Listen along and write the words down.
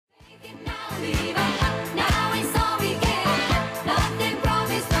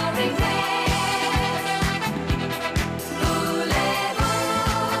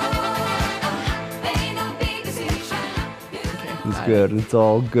good. It's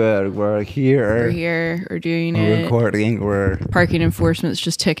all good. We're here. We're doing We're it. recording. We're Parking enforcement's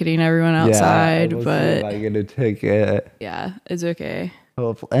just ticketing everyone outside, we'll see but if I get a ticket. yeah, it's okay.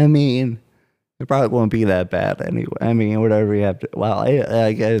 Hopefully, I mean, it probably won't be that bad anyway. I mean, whatever you have to. Well,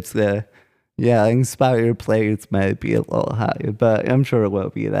 I guess expired plates might be a little high, but I'm sure it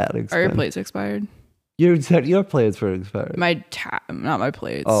won't be that expensive. Are your plates expired? You said your plates were expired. Not my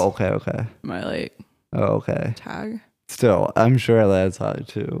plates. Oh, okay. My Oh, okay. tag. Still, I'm sure that's high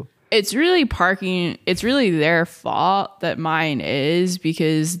too. It's really parking. It's really their fault that mine is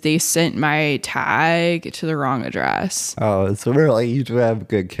because they sent my tag to the wrong address. Oh, so really, you do have a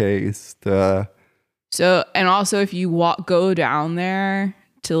good case. So, and also if you go down there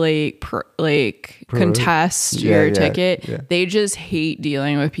to contest your ticket, they just hate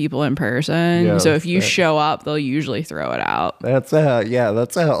dealing with people in person. Yeah, so if you show up, they'll usually throw it out. That's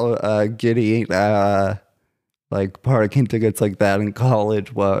how getting like parking tickets like that in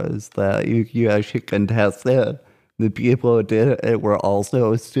college was, that you actually contested. The people who did it were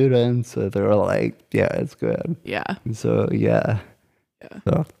also students, so they were like, yeah, it's good. Yeah. So yeah.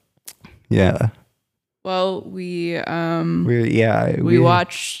 Well, we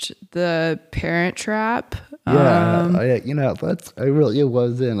watched The Parent Trap. I really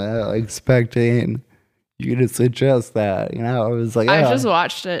wasn't expecting you to suggest that. I was like, I just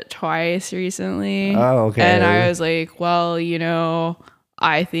watched it twice recently. Oh, okay. And I was like, well,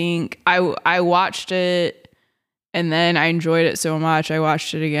 I think I watched it and then I enjoyed it so much I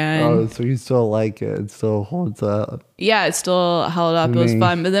watched it again. Oh, so you still like it? It still holds up? Yeah, it still held up. It was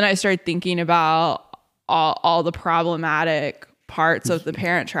fun. But then I started thinking about all the problematic parts of The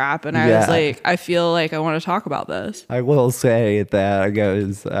Parent Trap, and I was like, I feel like I want to talk about this. I will say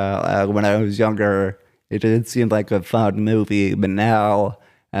that when I was younger, it did seem like a fun movie, but now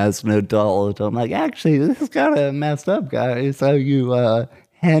as an adult, I'm like, actually, this is kind of messed up, guys. How you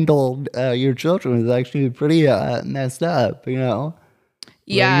handled your children is actually pretty messed up, Yeah.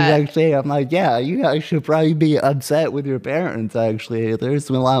 I'm like, yeah, you guys should probably be upset with your parents, actually. There's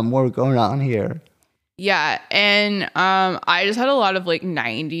a lot more going on here. Yeah, and I just had a lot of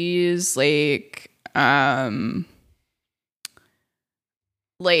 90s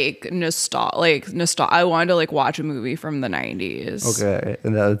nostalgia. I wanted to watch a movie from the 90s. Okay,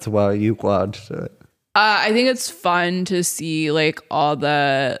 and that's why you watched it. I think it's fun to see all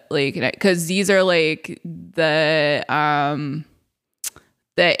the because these are the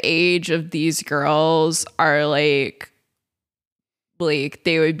age of these girls are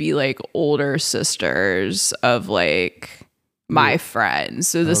they would be older sisters of my friends.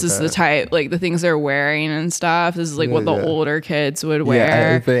 So this is the type, the things they're wearing and stuff. This is what the older kids would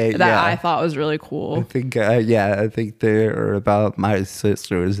wear I thought was really cool. I think they're about my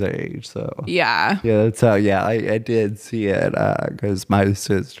sister's age. So yeah, that's how. I did see it because my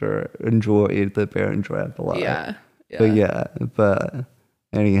sister enjoyed The Parent Trap a lot. But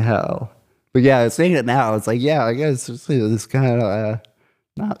anyhow. But yeah, seeing it now, it's I guess it's kind of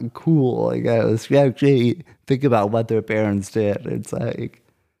not cool, I guess. You actually think about what their parents did. It's kind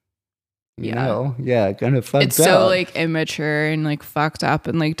of fucked up. It's so immature and fucked up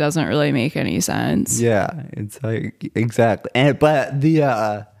and doesn't really make any sense. Yeah, it's exactly. But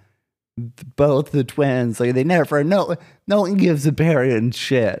both the twins, they never, no one gives the parents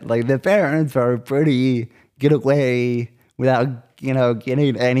shit. The parents are pretty get away without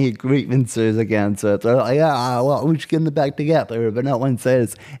getting any grievances against it. They're like, well, we should get them back together. But no one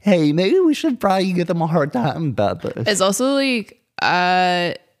says, hey, maybe we should probably give them a hard time about this. It's also if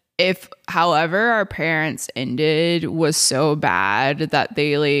however our parents ended was so bad that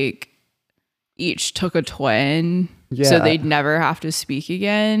they each took a twin, so they'd never have to speak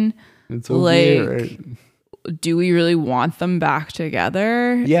again. It's so weird. Do we really want them back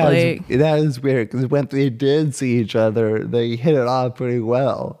together? Yeah, that is weird, because when they did see each other, they hit it off pretty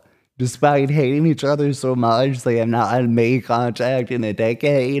well. Despite hating each other so much, they have not made contact in a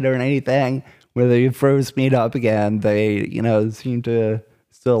decade or anything. When they first meet up again, they, seem to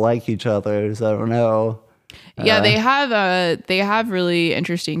still like each other, so I don't know. Yeah, they have really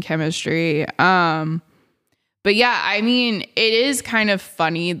interesting chemistry. But yeah, I mean, it is kind of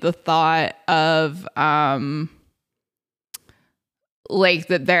funny, the thought of that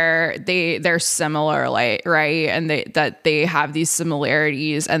they're similar, right? And that they have these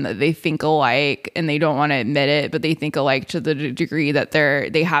similarities and that they think alike and they don't want to admit it, but they think alike to the degree that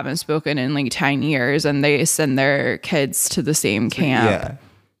they haven't spoken in 10 years and they send their kids to the same camp.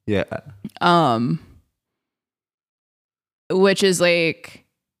 Yeah. Which is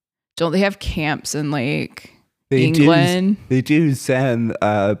don't they have camps in England? They do send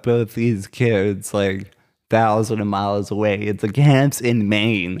both these kids thousands of miles away. It's a camps in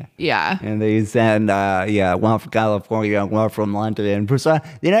Maine. Yeah. And they send, one from California, one from London. And for some,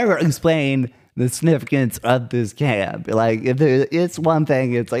 they never explain the significance of this camp. Like, if it's one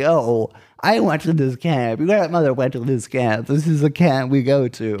thing, it's like, oh, I went to this camp. Your grandmother went to this camp. This is a camp we go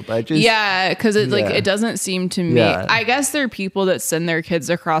to. But just, because it doesn't seem to me. Yeah. I guess there are people that send their kids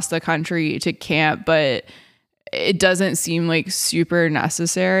across the country to camp, but it doesn't seem like super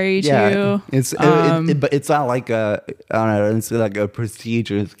necessary to. But it's not like I don't know. It's like a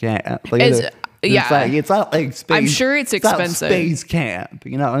prestigious camp. Like, it's not like space. I'm sure it's expensive. Not space camp,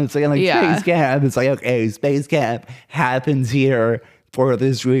 you know what I'm saying? Like space camp, it's like, okay, space camp happens here for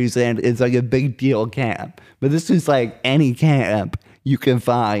this reason. It's like a big deal camp. But this is like any camp you can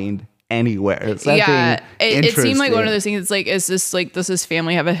find anywhere. It's it seemed like one of those things. It's like, is this like, does this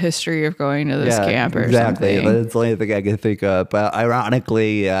family have a history of going to this camp or something? That's the only thing I can think of. But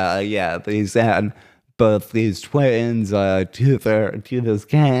ironically, they sent both these twins to this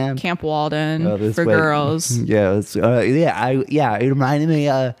camp, Camp Walden, for girls. Yes, it reminded me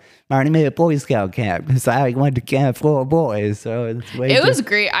of Boy Scout camp, because I went to camp for boys. So it was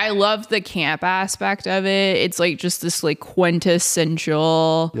great. I loved the camp aspect of it. It's like just this like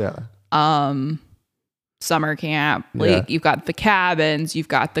quintessential summer camp. Like you've got the cabins, you've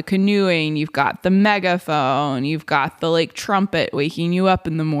got the canoeing, you've got the megaphone, you've got the like trumpet waking you up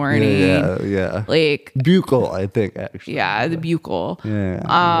in the morning. Yeah. Like bugle, I think, actually. Yeah, the bugle.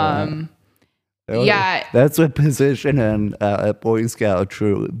 That's a position in Boy Scout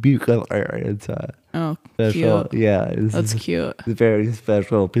troop, bugler. It's special. Cute. Yeah, that's cute. It's a very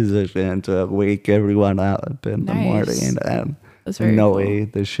special position to wake everyone up in the morning and that's very cool.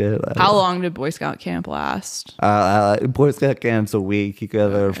 The shit. How long did Boy Scout camp last? Boy Scout camp's a week. You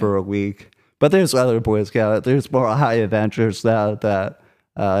go there for a week. But there's other Boy Scout. There's more high adventure stuff that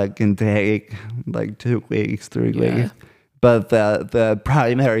can take like 2 weeks, 3 weeks. But the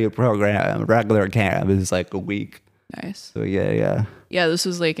primary program, regular camp, is like a week. Nice. So yeah. Yeah, this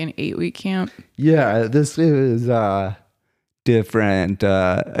was like an 8-week camp. Yeah, this is different.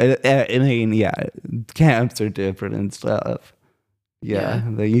 Camps are different and stuff.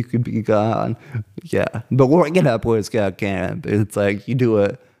 That you could be gone. But working at Boy Scout camp, it's like you do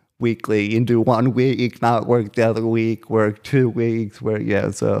it weekly. You do 1 week, not work the other week, work 2 weeks,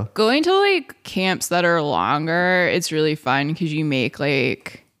 so going to like camps that are longer, it's really fun because you make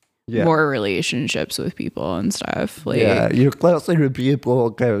like more relationships with people and stuff. Like you're closer to people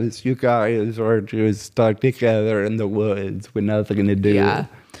because you guys are just stuck together in the woods with nothing to do.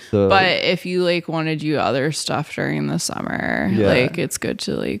 So, but if you like want to do other stuff during the summer, like it's good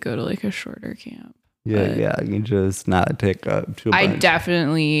to like go to like a shorter camp. You can just not take up too much. I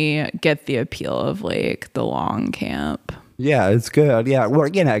definitely get the appeal of like the long camp. Yeah, it's good. Yeah,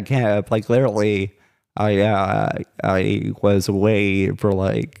 working at camp, like literally, I was away for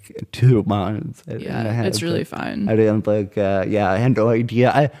like 2 months. It's really fun. I didn't I had no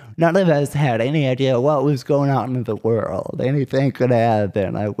idea. None of us had any idea what was going on in the world. Anything could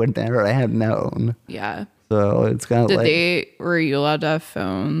happen. I would never have known. Yeah. So it's kind of were you allowed to have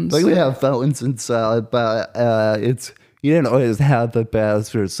phones? Like we have phones and stuff, but you didn't always have the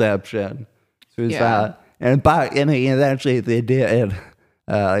best reception. So it's eventually they did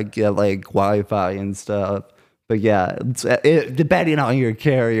get like Wi-Fi and stuff. But depending on your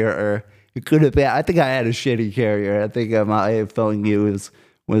carrier, it could have been. I think I had a shitty carrier. I think my phone use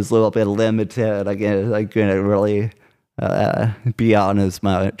was a little bit limited. I couldn't really be on as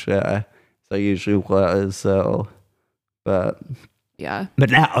much. I usually was, but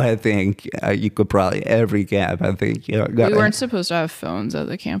now I think you could probably every camp. I think we weren't supposed to have phones at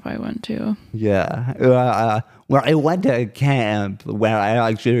the camp I went to. Well, I went to a camp where I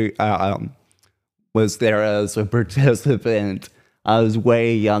actually was there as a participant. I was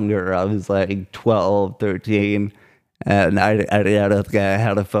way younger. I was like 12, 13. And I don't think I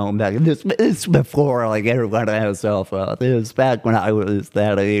had a phone back. This before like everyone had a cell phone. It was back when I was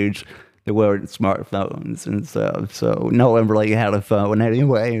that age. There weren't smartphones and stuff, so no one really had a phone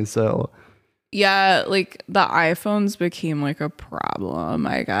anyway. So like the iPhones became like a problem,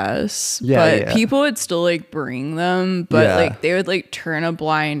 I guess. But people would still like bring them, but like they would like turn a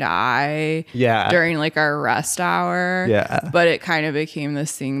blind eye during like our rest hour. But it kind of became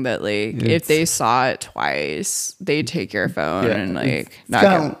this thing that like if they saw it twice, they'd take your phone and like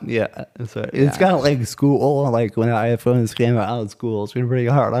it's kind of like school. Like when iPhones came out, schools were pretty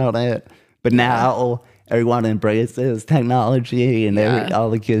hard on it. But now everyone embraces technology and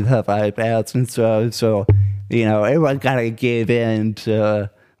all the kids have iPads and stuff. So, everyone kind of gave in to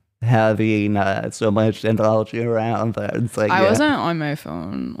having so much technology around that it's like I yeah. wasn't on my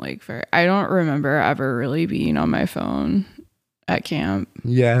phone I don't remember ever really being on my phone at camp.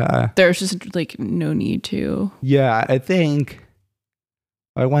 Yeah. There's just like no need to. Yeah, I think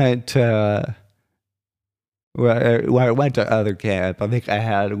I went to when I went to other camp, I think I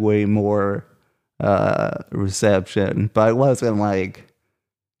had way more reception, but I wasn't like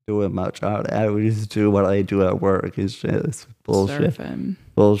doing much on it. I would just do what I do at work. It's just bullshit, Surfing.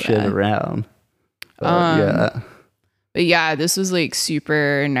 bullshit Yeah. around. But, yeah. But yeah, this was like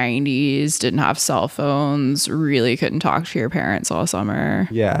super 90s, didn't have cell phones, really couldn't talk to your parents all summer.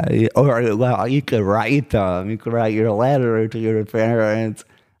 Yeah, or well, you could write them. You could write your letter to your parents.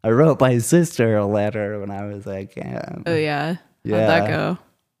 I wrote my sister a letter when I was at camp. Oh yeah. Yeah. How'd that go?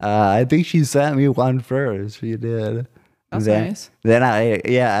 I think she sent me one first. She did. That's then, nice. Then I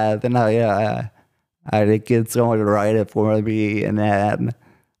did get someone to write it for me, and then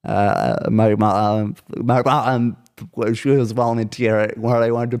my mom, she was volunteering when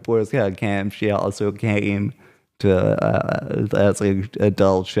I went to Boy Scout camp. She also came to as an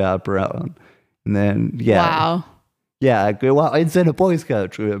adult chaperone, and then Wow. yeah. Well, it's in a Boy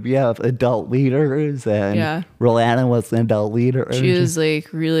Scout troop. You have adult leaders, and Yeah. Rolanda was an adult leader. She was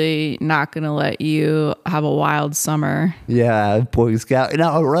like really not gonna let you have a wild summer. Yeah, Boy Scout.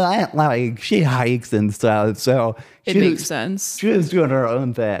 No, Rolanda, like she hikes and stuff, so It makes sense. She was doing her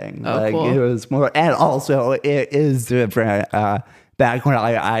own thing. Oh, like cool. it was more, and also it is different. Back when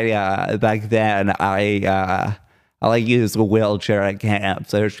I back then I like used a wheelchair at camp,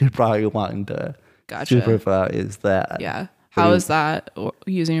 so she probably wanted to Gotcha. supervise that. Yeah. How is that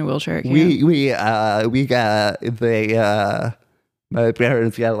using a wheelchair at camp? We got my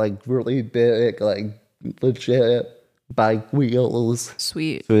parents got like really big like legit bike wheels.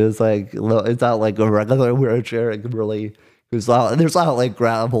 Sweet. So it's like it's not like a regular wheelchair. It can really there's a lot like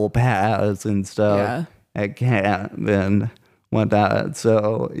gravel paths and stuff Yeah. at camp and whatnot.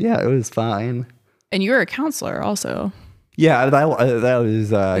 So yeah, it was fine. And you were a counselor also. Yeah, that was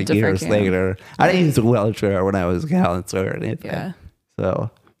different years camp. later. I didn't use a wheelchair when I was a counselor or anything. Yeah.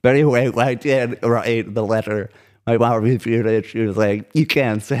 So, but anyway, when I did write the letter, my mom reviewed it. She was like, "You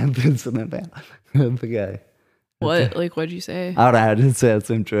can't send this in the mail." Okay. What? Like, what'd you say? I don't know. I just said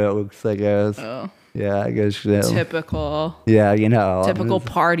some jokes, I guess. Oh, Yeah, I guess you know. typical Yeah, you know.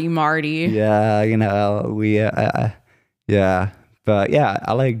 party Marty. Yeah, you know, yeah. But yeah,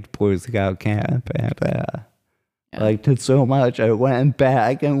 I liked Boy Scout camp, and I liked it so much. I went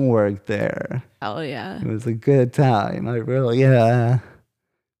back and worked there. Hell yeah. It was a good time. I really,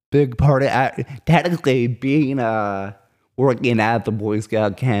 big part of technically being working at the Boy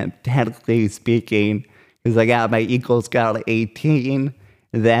Scout camp. Technically speaking, because I got my Eagle Scout at 18.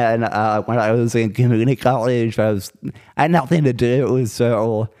 Then when I was in community college, I had nothing to do,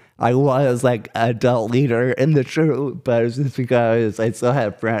 so I was like adult leader in the troop. But it's just because I still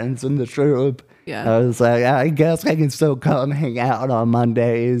had friends in the troop. Yeah. I was like, I guess I can still come hang out on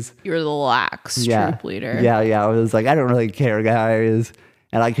Mondays. You were the lax troop leader. Yeah. I was like, I don't really care, guys.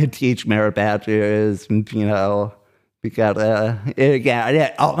 And I could teach merit badges, and, you know, because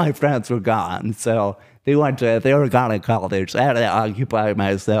all my friends were gone. So they were gone at college. I had to occupy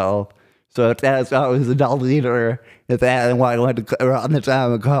myself. So that's I was adult leader. And then when I went to around the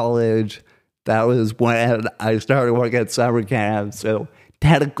time of college, that was when I started working at summer camp. So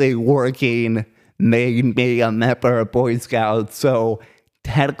technically working made me a member of Boy Scouts. So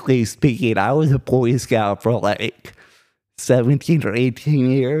technically speaking, I was a Boy Scout for like 17 or 18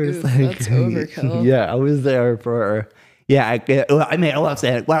 years. Oof, that's overkill. Yeah, I was there for, I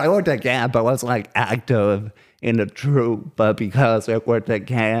wasn't, when I worked at camp, I wasn't like active in the troop, but because I worked at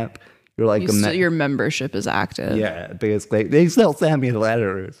camp, you're like your membership is active. yeah, basically. They still send me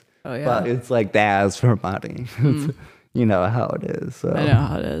letters. Oh, yeah. But it's like they ask for money. You know how it is. So I know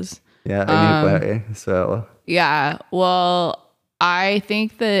how it is. yeah, anyway. So Yeah. Well, I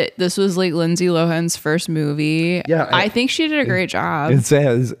think that this was like Lindsay Lohan's first movie. Yeah, I think she did a great job. it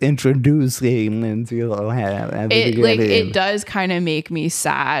says introducing Lindsay Lohan at the beginning. It does kind of make me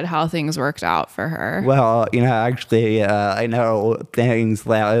sad how things worked out for her. Well, you know, actually, I know things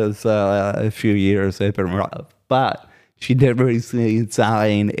last a few years have been rough, but she did recently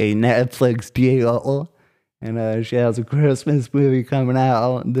sign a Netflix deal, and she has a Christmas movie coming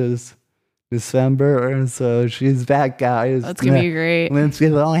out this December, so she's back, guys. That's gonna be great. Lindsay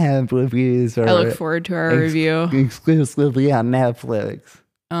Lohan movies are I look forward to our review. exclusively on Netflix.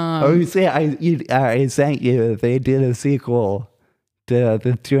 You see, I sent you. They did a sequel to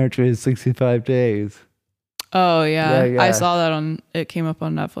the 365 Days. Oh yeah. Yeah. I saw that it came up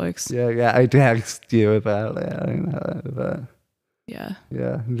on Netflix. Yeah, I texted you about it. I know, but Yeah.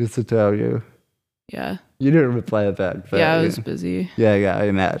 Yeah, just to tell you. Yeah. You didn't reply back. But Yeah, I was busy. Yeah, I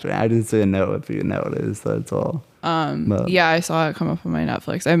imagine. I just didn't know if you noticed, that's all. But, Yeah, I saw it come up on my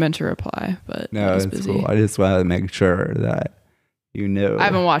Netflix. I meant to reply, but no, I was it's busy. cool. I just wanted to make sure that you knew. I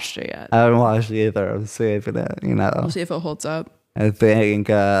haven't watched it yet. I haven't watched it either. I'm saving it, We'll see if it holds up. I think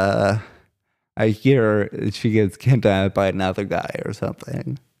I hear she gets kidnapped by another guy or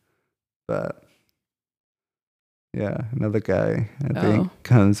something. But yeah, another guy I think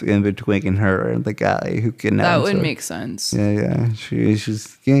comes in between her and the guy who kidnaps her. That would make sense. Yeah.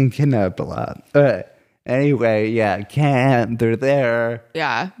 She's getting kidnapped a lot. But anyway, yeah, they're there.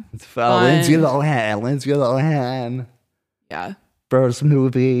 Yeah. It's Lindsay Lohan. Yeah. First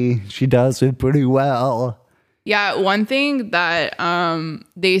movie. She does it pretty well. Yeah, one thing that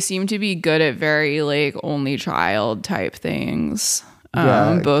they seem to be good at very like only child type things.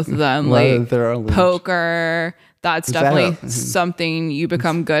 Both of them, like poker. That's definitely something you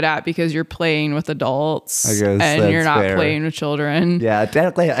become good at because you're playing with adults and you're not playing with children. Yeah,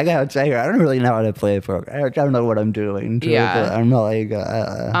 technically, I gotta tell you, I don't really know how to play poker. I don't know what I'm doing. Yeah, I'm not like.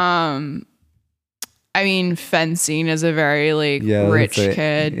 I mean, fencing is a very like rich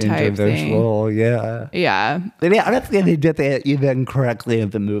kid type thing. Yeah. Yeah. I don't think they did that even correctly in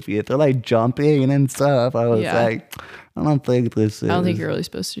the movie. They're like jumping and stuff. I was like, I don't think this is. I don't think you're really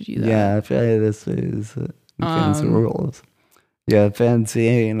supposed to do that. Yeah, I feel like this is against the rules. Yeah,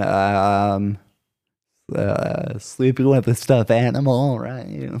 fencing, sleeping with a stuffed animal, right?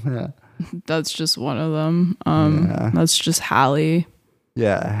 Yeah. That's just one of them. That's just Hallie.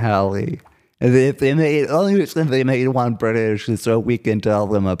 Yeah, Hallie. And if they made only reason they made one British is so we can tell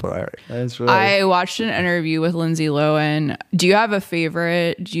them apart. That's right. I watched an interview with Lindsay Lohan. Do you have a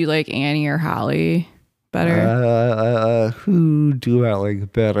favorite? Do you like Annie or Hallie better? Who do I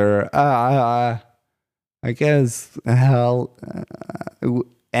like better? I guess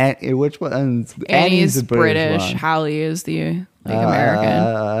which one's Annie's British. Hallie is the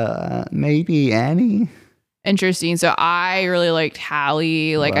American. Maybe Annie. Interesting. So I really liked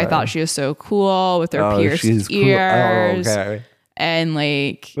Hallie. Like I thought she was so cool with her pierced ears. Cool. Oh, okay. And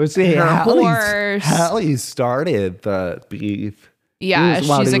like her horse. Hallie started the beef. Yeah,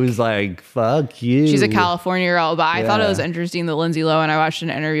 she was like, "Fuck you." She's a California girl, but I thought it was interesting that Lindsay Lohan. I watched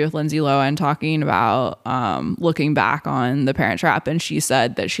an interview with Lindsay Lohan talking about looking back on The Parent Trap, and she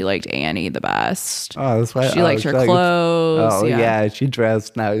said that she liked Annie the best. Oh, that's why she liked her clothes. Oh yeah, she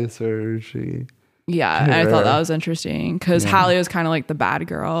dressed nicer. Yeah, and I thought that was interesting because Hallie was kind of like the bad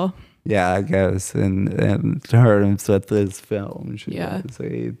girl. Yeah, I guess, and terms with this film, she was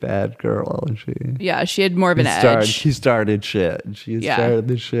a bad girl. She had more of an edge. She started shit. She started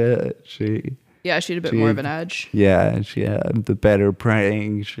the shit. She had a bit more of an edge. Yeah, she had the better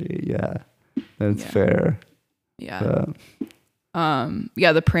praying. That's fair. Yeah.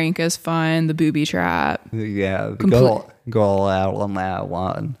 The prank is fun. The booby trap. Yeah, go all out on that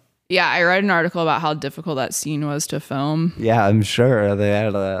one. Yeah, I read an article about how difficult that scene was to film. Yeah, I'm sure they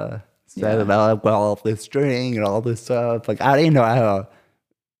had to set it up with all this string and all this stuff. Like, I didn't know how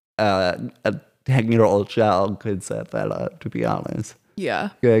a 10-year-old child could set that up, to be honest. Yeah.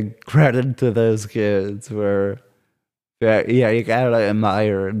 Good credit to those kids for... Yeah, you gotta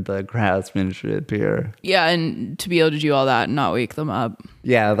admire the craftsmanship here. Yeah, and to be able to do all that and not wake them up.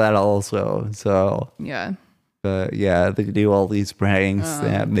 Yeah, that also. So... Yeah. But yeah, they do all these pranks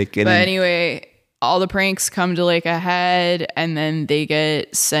and they get. But anyway, all the pranks come to like a head, and then they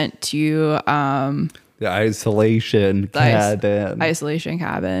get sent to the isolation cabin. Isolation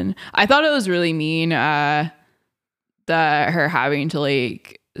cabin. I thought it was really mean that her having to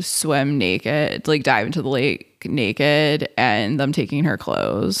like swim naked, like dive into the lake naked, and them taking her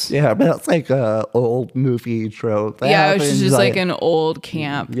clothes. Yeah, but that's like a old movie trope. It was just like an old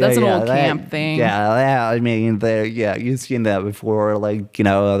camp. That's an old camp thing. Yeah, I mean, you've seen that before. Like,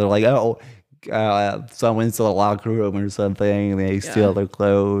 they're like, someone's in the locker room or something, and they steal their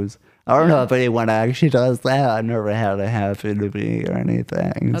clothes. I don't know if anyone actually does that. I've never had it happen to me or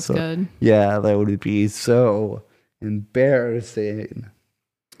anything. That's good. Yeah, that would be so embarrassing.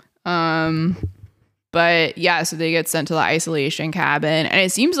 But yeah, so they get sent to the isolation cabin, and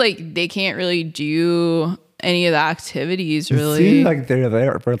it seems like they can't really do any of the activities really. It seems like they're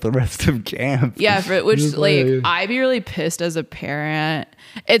there for the rest of camp. Yeah, which like I'd be really pissed as a parent.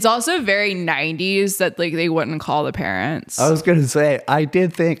 It's also very 90s that like they wouldn't call the parents. I was gonna say, I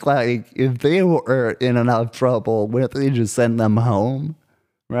did think like if they were in enough trouble, wouldn't they just send them home?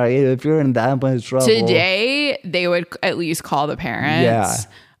 Right? If you're in that much trouble. Today, they would at least call the parents. Yeah.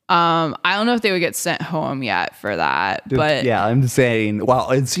 I don't know if they would get sent home yet for that, but yeah, I'm saying,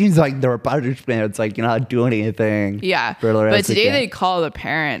 well, it seems like their punishment, it's like you're not doing anything. yeah. For the rest But of today the- they call the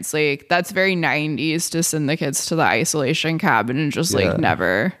parents. Like, that's very 90s to send the kids to the isolation cabin and just Yeah. like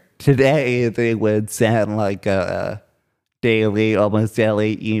never. Today they would send like a daily, almost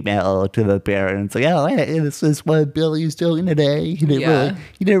daily email to the parents, like, oh, hey, this is what Billy's doing today. He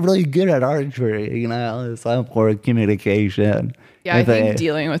did really good at archery, you know. It's not more communication. Yeah, I If think they-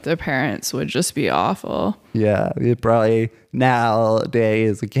 dealing with the parents would just be awful. Yeah, it probably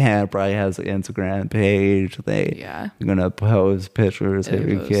nowadays the camp probably has an Instagram page. They're gonna post pictures of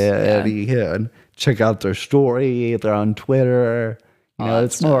your kid. You can check out their story. They're on Twitter. You know,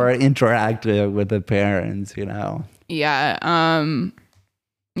 it's more interactive with the parents. You know. Yeah.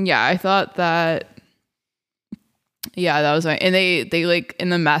 Yeah, I thought that. Yeah, that was my, and they like in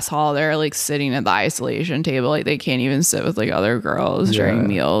the mess hall, they're like sitting at the isolation table, like they can't even sit with like other girls during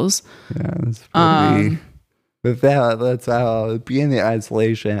meals. Yeah, it's pretty. But that's how being the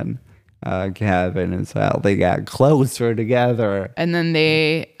isolation cabin is how they got closer together. And then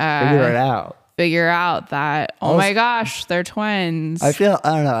they Figure it out. That my gosh, they're twins. I don't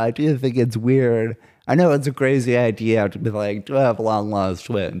know. I do think it's weird. I know it's a crazy idea to be like, do I have a long lost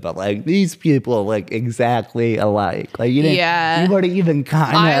twin? But like these people like exactly alike. Like you didn't, you wouldn't even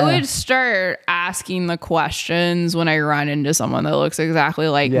kind of. I would start asking the questions when I run into someone that looks exactly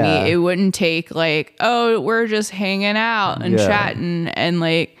like me. It wouldn't take like, oh, we're just hanging out and chatting and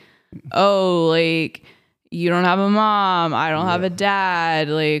like, oh, like you don't have a mom, I don't have a dad,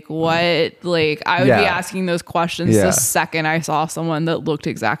 like what, like I would be asking those questions the second I saw someone that looked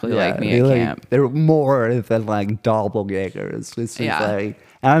exactly like me at camp. They're more than like doppelgangers. It's just like,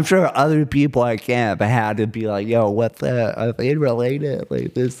 and I'm sure other people at camp had to be like, yo, what the, are they related?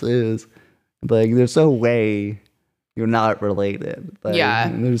 Like this is like, there's no way you're not related. Like,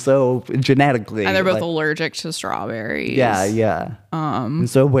 they're so genetically, and they're both allergic to strawberries.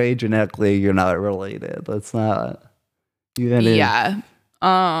 There's no way genetically you're not related. That's not even.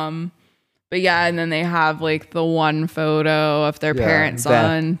 But yeah, and then they have like the one photo of their parents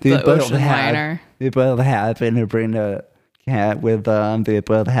on the ocean liner. They both happen to bring a cat with them. They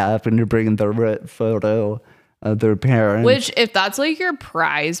both happen to bring the photo of their parents. Which, if that's like your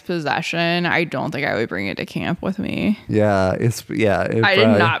prized possession, I don't think I would bring it to camp with me. Yeah, I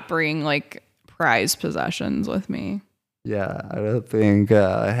did not bring like prized possessions with me. Yeah, I don't think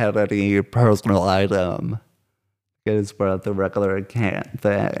I had any personal item. It's about the regular camp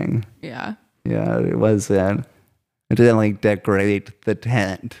thing. Yeah. Yeah, it wasn't. It didn't like decorate the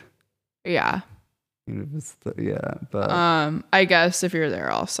tent. Yeah. It was but I guess if you're there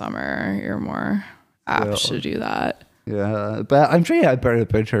all summer, you're more apt to do that. Yeah, but I'm sure you had better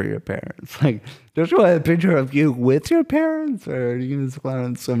picture of your parents. Like, don't you want a picture of you with your parents, or do you just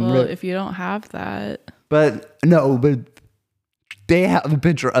want some? Well, if you don't have that, but they have a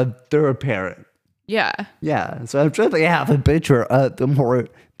picture of their parent. Yeah. So I'm sure they have a picture of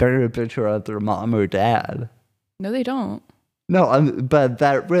better picture of their mom or dad. No, they don't. No, but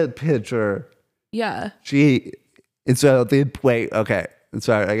that red picture. Yeah. So they wait. Okay,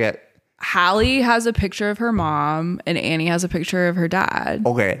 sorry. I get. Hallie has a picture of her mom, and Annie has a picture of her dad.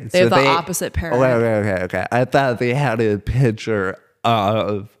 Okay, they have the opposite parent. Okay. I thought they had a picture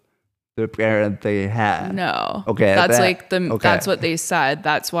of the parent they had. No. Okay. That's that's what they said.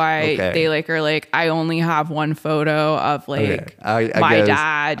 That's why they like are like, I only have one photo of like my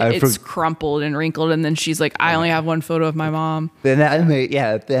dad. It's crumpled and wrinkled, and then she's like, I only have one photo of my mom. Then I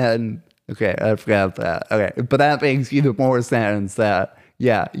forgot that. Okay, but that makes even more sense that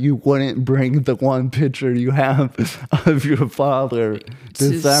you wouldn't bring the one picture you have of your father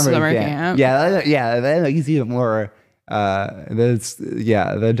to summer camp. That makes even more.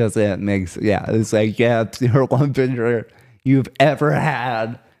 That doesn't make sense. It's like, it's your one picture you've ever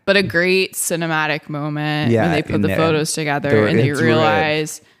had. But a great cinematic moment when they put the photos together and they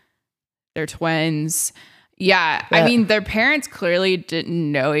realize they're twins. Yeah, I mean, their parents clearly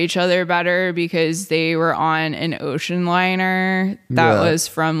didn't know each other better because they were on an ocean liner that was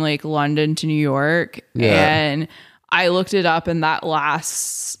from like London to New York. And I looked it up, and that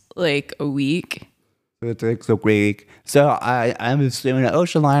lasts like a week. It takes a week. So I'm assuming an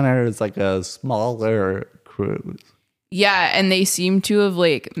ocean liner is like a smaller cruise. Yeah, and they seem to have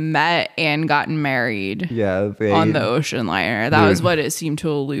like met and gotten married. On the ocean liner. That was what it seemed to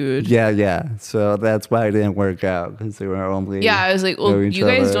allude. Yeah. So that's why it didn't work out, because they were only. Yeah, I was like, well, you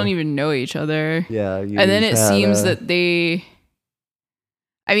guys don't even know each other. Yeah, and then it seems that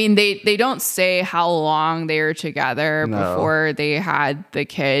I mean, they don't say how long they were together No. before they had the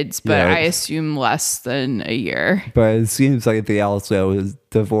kids, but Yeah. I assume less than a year. But it seems like they also was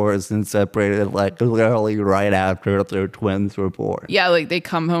divorced and separated like literally right after their twins were born. Yeah, like they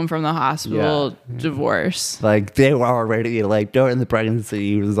come home from the hospital, divorce. Like they were already like during the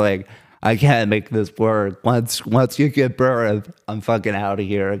pregnancy, he was like, I can't make this work. Once you give birth, I'm fucking out of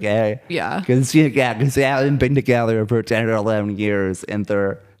here, okay? Yeah. Because they haven't been together for 10 or 11 years and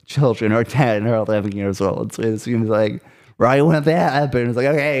their children are 10 or 11 years old. So it seems like right when that happened, it's like,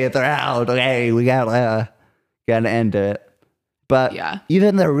 okay, they're out. Okay, we gotta end it. But Yeah.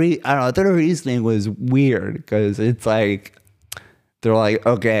 even I don't know, their reasoning was weird because it's like, they're like,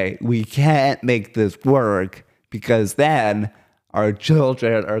 okay, we can't make this work because then our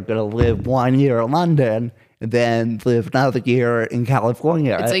children are going to live 1 year in London and then live another year in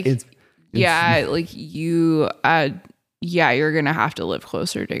California. It's like, yeah, like you, you're going to have to live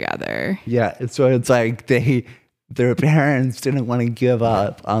closer together. Yeah. So it's like their parents didn't want to give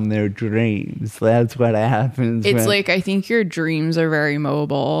up on their dreams. That's what happens. It's like, I think your dreams are very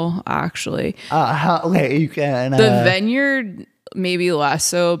mobile, actually. Okay, you can. The vineyard, maybe less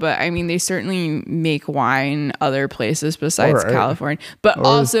so, but I mean, they certainly make wine other places besides California. But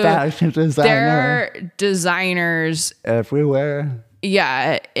also, fashion designer there are designers, everywhere.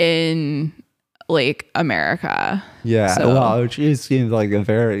 yeah, in like America. Yeah. So- Well, she seems like a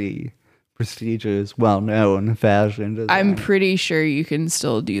very prestigious, well-known fashion designer. I'm pretty sure you can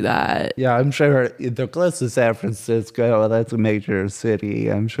still do that. Yeah, I'm sure they're close to San Francisco. That's a major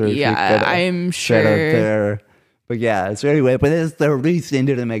city. I'm sure. she Yeah, could, I'm set up sure. there. But yeah, so anyway, but the reason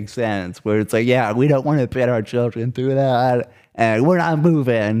didn't make sense. Where it's like, yeah, we don't want to put our children through that, and we're not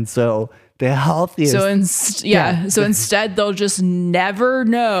moving. So the healthiest. So instead, they'll just never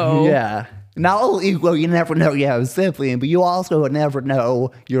know. Yeah. Not only will you never know you have a sibling, but you also will never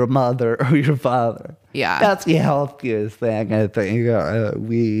know your mother or your father. Yeah. That's the healthiest thing I think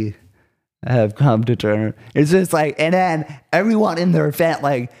we have come to terms. It's just like, and then everyone in their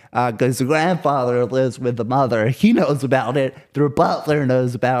family, like, because the grandfather lives with the mother, he knows about it. Their butler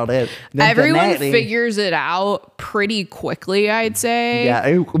knows about it. Then the Everyone nanny- figures it out pretty quickly, I'd say.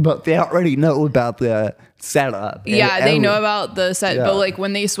 Yeah, but they already know about the setup. Yeah, they know about the set, Yeah. but like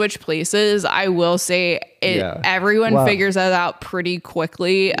when they switch places, I will say Yeah. everyone Wow. figures that out pretty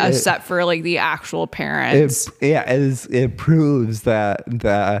quickly, except for like the actual parents. It proves that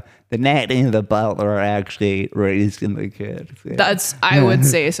the nanny and the butler are actually raising the kids. Yeah. I would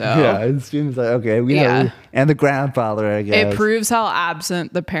say so. Yeah, it seems like okay. We Yeah. know, and the grandfather, I guess. It proves how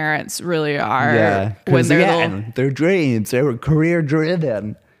absent the parents really are Yeah, when because they're again, their dreams, they were career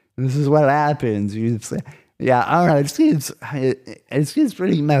driven. This is what happens. Yeah, I don't know. It seems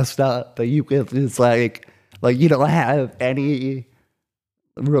pretty messed up that you could just like you don't have any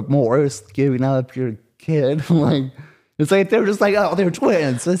remorse giving up your kid. Like it's like they're just like, oh, they're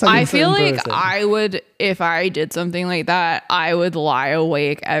twins. It's like I the feel same like person. I would, if I did something like that, I would lie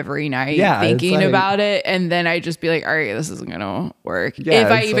awake every night Yeah, it's thinking like- about it. And then I'd just be like, all right, this isn't going to work. Yeah,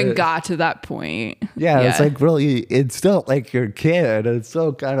 if I it's even like- got to that point. Yeah, it's like really, it's still like your kid. It's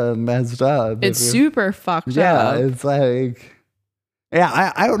still kind of messed up. It's If you- super fucked Yeah, up. it's like,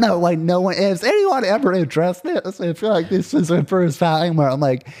 yeah, I don't know. Like, no one, has anyone ever addressed this? I feel like this is the first time where I'm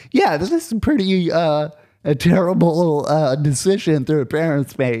like, yeah, this is pretty, a terrible decision their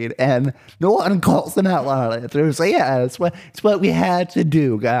parents made, and no one calls them out on it. They're just like, yeah, it's what we had to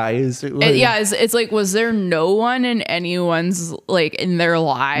do, guys. It was- It's like, was there no one in anyone's, like, in their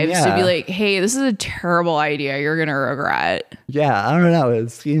lives to be Yeah. like, hey, this is a terrible idea. You're going to regret. Yeah, I don't know. It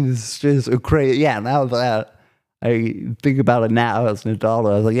seems just a crazy. Yeah, now that I think about it now as an adult, I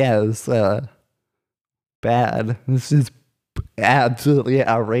was like, yeah, it's bad. This is absolutely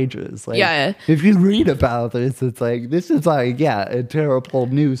outrageous. Like, Yeah. if you read about this, it's like this is like, yeah, a terrible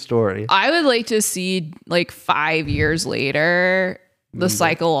news story. I would like to see, like, 5 years later, the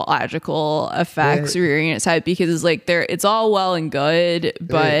psychological effects rearing its head, because it's like it's all well and good,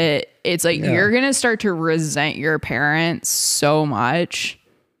 but it's like Yeah. you're gonna start to resent your parents so much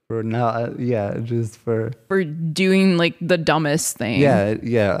For not, yeah, just for for doing like the dumbest thing.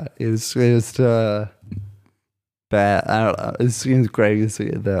 yeah. It's just bad. I don't know. It seems crazy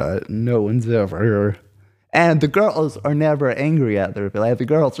that no one's ever. And the girls are never angry at their like the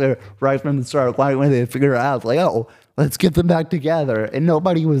girls are right from the start. Why when they figure out like, oh, let's get them back together, and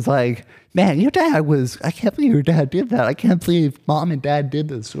nobody was like, man, your dad was. I can't believe your dad did that. I can't believe mom and dad did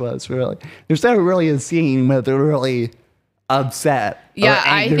this to us. Really, there's never really a scene where they're really upset. or Yeah,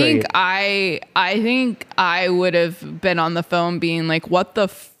 angry. I think I would have been on the phone being like, "What the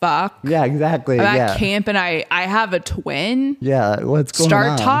fuck? Yeah, exactly. I'm Yeah. at camp and I have a twin. Yeah, what's going Start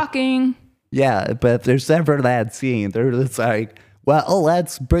on? talking." Yeah, but they're separate that scene. They're just like, well,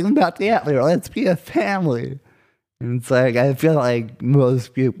 let's bring them back together. Let's be a family. And it's like, I feel like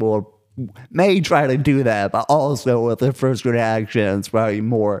most people may try to do that, but also with their first reaction, it's probably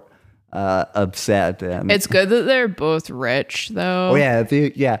more upset. And It's good that they're both rich, though. oh yeah,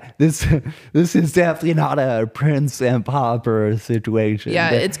 this is definitely not a Prince and Pauper situation.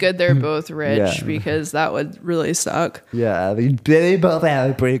 Yeah, it's good they're both rich Yeah. because that would really suck. Yeah, they both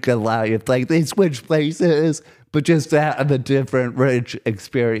have a pretty good life. Like they switch places, but just to have a different rich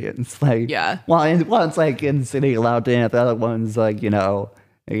experience. Like Yeah. one's like in City London, the other one's like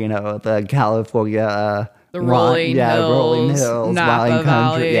the California. The rolling rolling hills, hills, Napa wine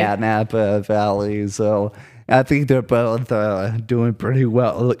country, Valley. yeah, Napa Valley. So I think they're both doing pretty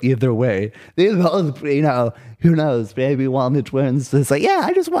well either way. They both, who knows? Maybe one of the twins is like, yeah,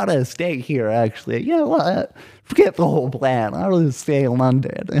 I just want to stay here. Actually, you know what? Forget the whole plan. I'll just stay in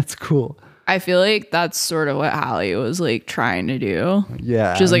London. It's cool. I feel like that's sort of what Hallie was like trying to do.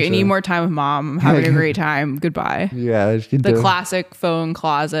 Yeah, She's like, I'm I need sure. more time with mom. I'm having a great time. Goodbye. Yeah, she The did. classic phone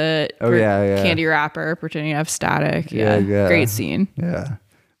closet. Oh, yeah. Candy wrapper, pretending to have static. Yeah, Yeah. yeah. Great scene. Yeah.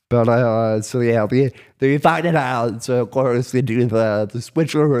 But so yeah, they find it out. So of course they do the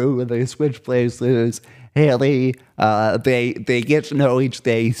switcheroo and they switch places. Haley, they get to know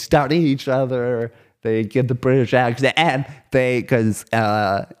they study each other. They get the British accent, and because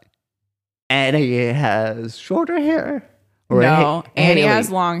Annie has shorter hair. Or No, Annie Haley. has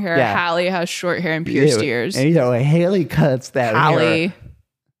long hair. Yeah. Hallie has short hair and pierced ears. And Haley cuts that hair.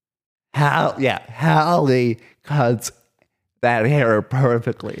 Hallie cuts that hair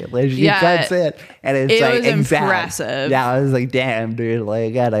perfectly. Like she Yeah, cuts it, and it's it like was exact. impressive. Yeah, I was like, damn, dude, like I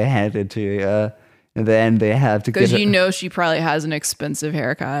gotta hand it to you. And then they have to Because get you know she probably has an expensive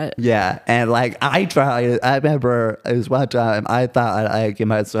haircut. yeah, and like I tried. I remember it was one time I thought I'd give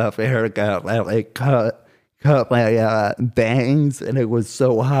myself a haircut. I like cut my bangs, and it was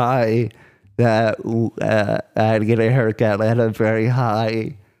so high that I had to get a haircut. I had a very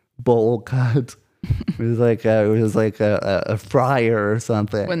high bowl cut. It was like a fryer or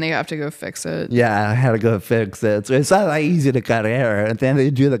something. When they have to go fix it. Yeah, I had to go fix it. So it's not that easy to cut hair. And then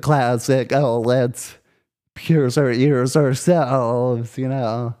they do the classic, oh, let's pierce our ears ourselves,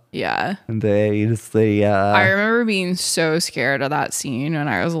 Yeah. And I remember being so scared of that scene when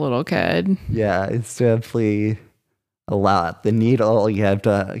I was a little kid. yeah, it's definitely a lot. The needle, you have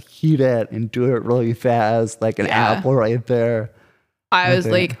to heat it and do it really fast, like an Yeah. apple right there. I was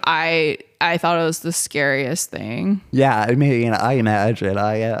Okay. like, I thought it was the scariest thing. Yeah, I mean, I imagine.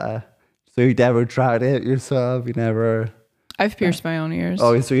 So you never tried it yourself? You never? I've pierced my own ears.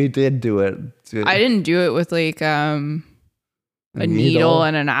 Oh, so you did do it. I didn't do it with like a needle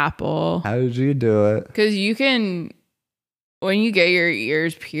and an apple. How did you do it? Because you can, when you get your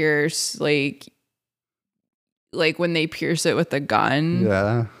ears pierced, like when they pierce it with a gun,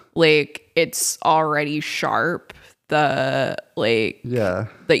 Yeah, like it's already sharp, the yeah.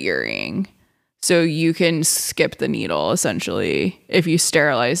 earring. So you can skip the needle essentially if you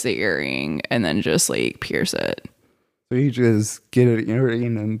sterilize the earring and then just like pierce it. So you just get an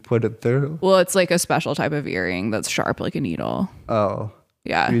earring and put it through? Well, it's like a special type of earring that's sharp like a needle. Oh,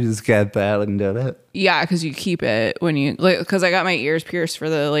 Yeah. you just get that and did it? Yeah, because you keep it when you like. Because I got my ears pierced for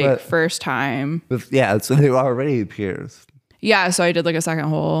the But- first time. Yeah, so they were already pierced. Yeah, so I did like a second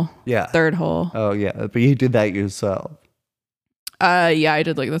hole, Yeah. third hole. Oh, yeah, but you did that yourself. Yeah, I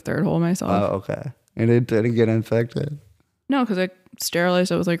did like the third hole myself. Oh, okay. And it didn't get infected? No, because I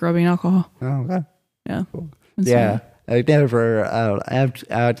sterilized it with like rubbing alcohol. Oh, okay. Yeah. Cool. And so- Yeah. I never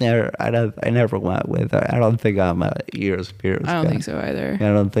went with it. I don't think I'm ears pierced. I don't think so either. I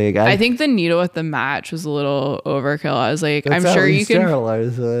don't think. I think the needle with the match was a little overkill. I was like, I'm sure you can.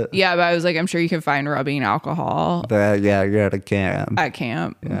 sterilize it. Yeah, but I was like, I'm sure you can find rubbing alcohol Yeah, you're at a camp. at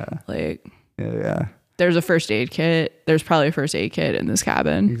camp. Yeah. Like, Yeah, there's a first aid kit. There's probably a first aid kit in this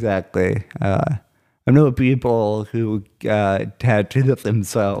cabin. exactly. I know people who tattoo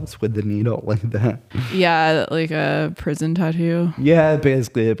themselves with the needle like that. Yeah, like a prison tattoo. Yeah,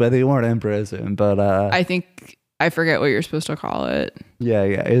 basically, but they weren't in prison. But I think I forget what you're supposed to call it. yeah,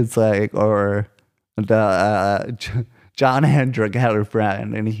 it's like, or the John Hendrick had a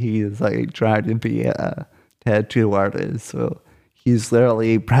friend, and he's like trying to be a tattoo artist, so he's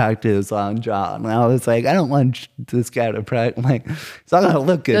literally practiced on John. And I was like, I don't want this guy to practice. Like, it's not gonna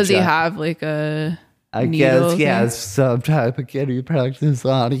look good. Does he John. have like a I needle guess, yeah, thing? some type of getting practice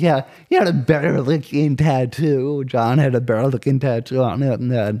on. Yeah, he had a better looking tattoo. John had a better looking tattoo on him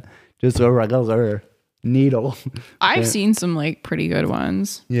than just a regular needle. I've But, seen some like pretty good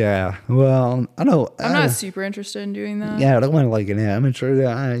ones. yeah, well, I don't. I'm not super interested in doing that. Yeah, I don't want like an amateur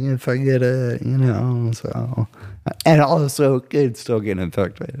guy if I get it, so. And also, kids still get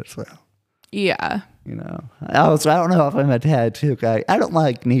infected, so. Yeah. Also, I don't know if I'm a tattoo guy. I don't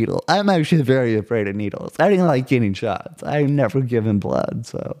like needles. I'm actually very afraid of needles. I didn't like getting shots. I've never given blood,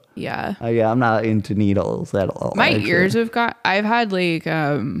 so Yeah. yeah, I'm not into needles at all. My actually. ears have got I've had like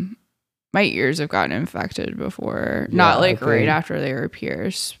my ears have gotten infected before. Yeah, Not like I right think- after they were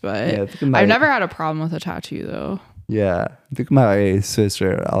pierced, but Yeah, I think my- I've never had a problem with a tattoo though. Yeah, I think my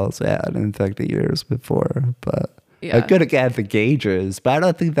sister also had infected ears before, but Yeah. I could have got the gauges, but I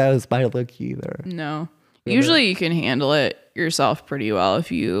don't think that was my look either. No. Usually you can handle it yourself pretty well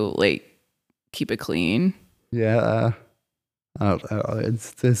if you like keep it clean. Yeah, I don't know.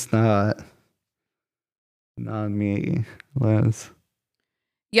 It's just not me, Liz.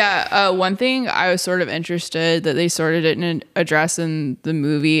 Yeah, one thing I was sort of interested that they sort of didn't address in the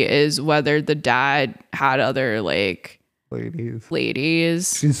movie is whether the dad had other like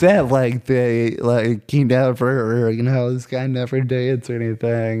ladies. She said like he never, this guy never dates or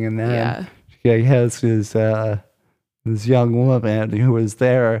anything, and then he has this young woman who was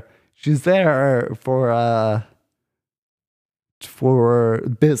there. She's there for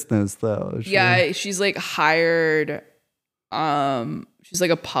business though. She's like hired. She's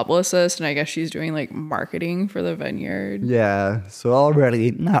like a publicist, and I guess she's doing like marketing for the vineyard. Yeah, so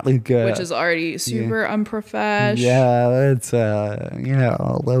already not really good. Which is already super unprofessional. Yeah, it's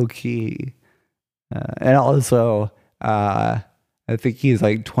low key, and also I think he's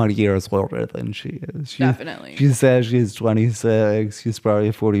like 20 years older than she is. Definitely. She says she's 26. She's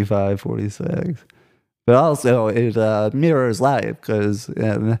probably 45, 46. But also it mirrors life because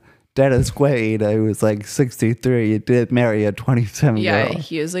Dennis Quaid, who was like 63, did marry a 27-year-old. Yeah,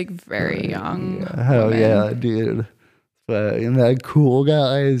 he is like very young. Hell yeah, dude. But that cool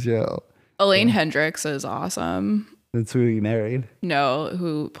guys, yo. Elaine Hendricks is awesome. That's who he married. No,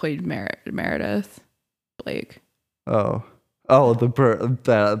 who played Meredith Blake. Oh,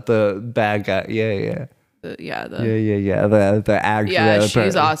 the bad guy. Yeah. The actor. Yeah,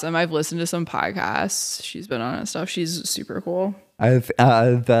 she's awesome. I've listened to some podcasts. She's been on and stuff. She's super cool.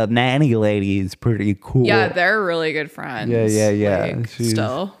 The nanny lady is pretty cool. Yeah, they're really good friends. Yeah. Like,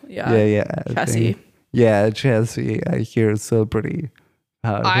 still, yeah. Chessie. Chessie. I hear it's so pretty.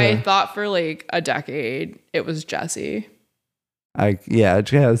 I thought for like a decade it was Jessie.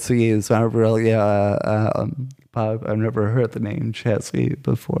 Chessie is not really. I've never heard the name Chessie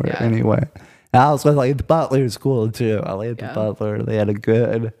before. Yeah. Anyway, I also like the Butler's cool too. I like the Butler. They had a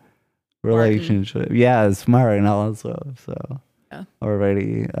good relationship. Martin. Yeah, it's Martin also. So. Yeah.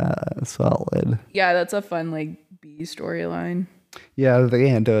 Already solid. Yeah, that's a fun like B storyline. Yeah, they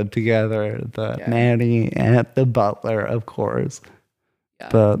end up together, the nanny and the butler, of course. Yeah.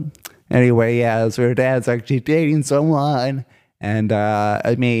 But anyway, so her dad's actually dating someone. And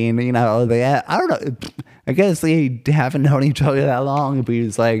I mean, I don't know. I guess they haven't known each other that long, but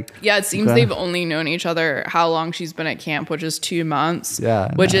he's like, yeah, it seems they've only known each other how long she's been at camp, which is 2 months.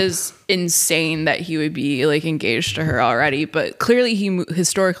 Yeah, which is insane that he would be like engaged to her already. But clearly,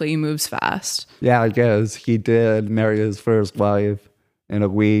 historically he moves fast. Yeah, I guess he did marry his first wife in a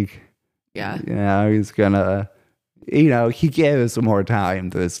week. Yeah, he's gonna, he gave us some more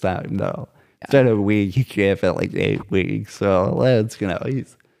time this time though. Instead of a week, he gave it like 8 weeks. So let's,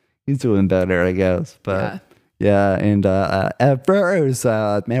 he's doing better, I guess. But and at first,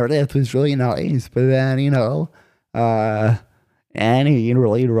 Meredith was really nice, but then, Annie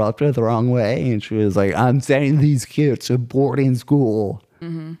really rubbed her the wrong way, and she was like, I'm sending these kids to boarding school.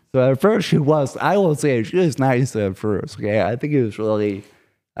 Mm-hmm. So at first I will say she was nice at first. Okay, I think it was really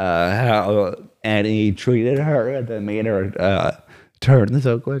how Annie treated her that made her turn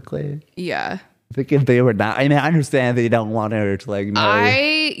so quickly. Yeah. I think if they were not, I understand they don't want her to like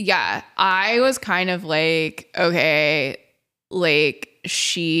marry. I was kind of like, okay, like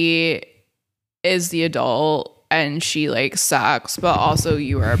she is the adult and she like sucks, but also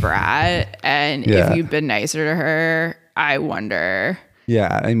you were a brat. And if you've been nicer to her, I wonder. Yeah,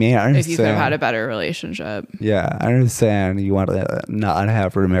 I understand. If you could have had a better relationship. Yeah, I understand you want to not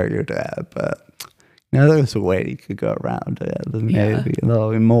have her marry your dad, but there's a way you could go around it. Maybe a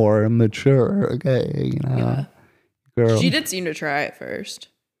little more mature, okay, Girl. She did seem to try at first.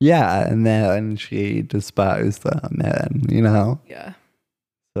 Yeah, and then she despised men, Yeah.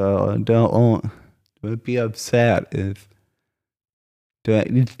 So don't be upset if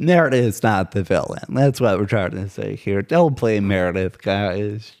Meredith's not the villain. That's what we're trying to say here. Don't blame Meredith,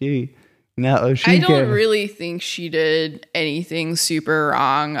 guys. I don't really think she did anything super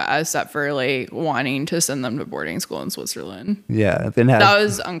wrong except for like wanting to send them to boarding school in Switzerland. Yeah, that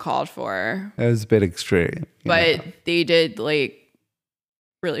was uncalled for. That was a bit extreme. But they did like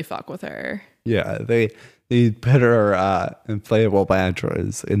really fuck with her. Yeah, they put her inflatable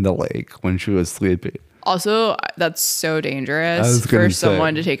mattress in the lake when she was sleeping. Also, that's so dangerous for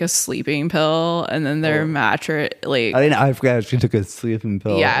someone to take a sleeping pill and then their mattress, like... I forgot she took a sleeping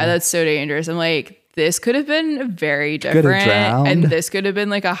pill. Yeah, that's so dangerous. I'm like, this could have been very different. And this could have been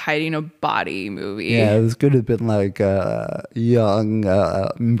like a hiding a body movie. Yeah, this could have been like young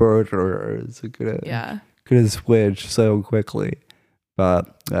murderers. It could have switched so quickly.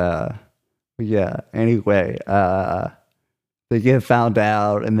 But, yeah, anyway, they get found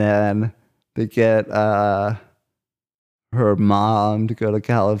out and then... They get her mom to go to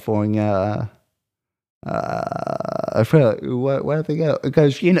California. I forgot where they go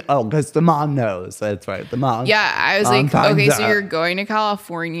because because the mom knows. That's right, the mom. Yeah, I was like, okay, so you're going to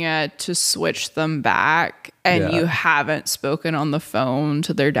California to switch them back, and you haven't spoken on the phone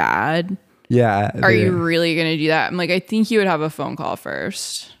to their dad. Yeah. Are you really going to do that? I'm like, I think you would have a phone call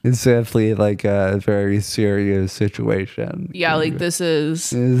first. It's definitely like a very serious situation. Yeah, like this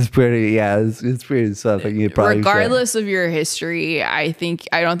is... It's pretty, it's pretty something you probably regardless of your history, I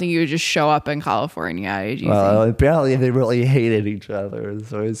don't think you would just show up in California. Apparently they really hated each other.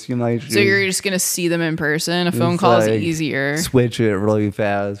 So it seemed like... So you're just going to see them in person? A phone call is easier. Switch it really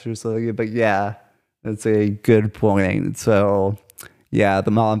fast or something. But yeah, that's a good point. So... Yeah,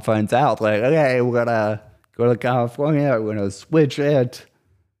 the mom finds out, like, okay, we're gonna go to California, we're gonna switch it.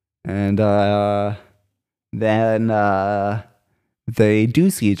 And then they do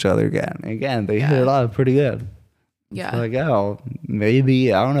see each other again. Again, they hit it off pretty good. Yeah. It's like,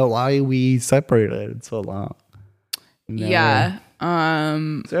 maybe, I don't know why we separated so long. Yeah.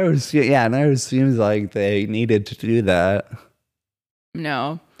 It never seems like they needed to do that.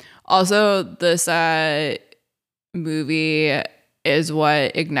 No. Also, this movie is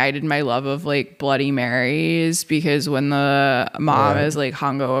what ignited my love of like Bloody Marys, because when the mom is like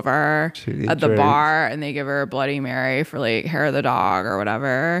hungover at the bar and they give her a Bloody Mary for like hair of the dog or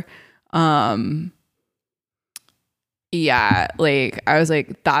whatever. Yeah, like I was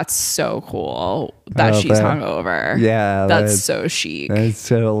like, that's so cool that she's hungover. Yeah, that's so chic. That's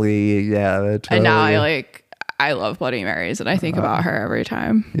totally, And now I love Bloody Marys and I think about her every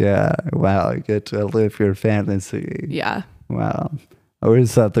time. Yeah, wow, you get to live your fantasy. Yeah. Wow. I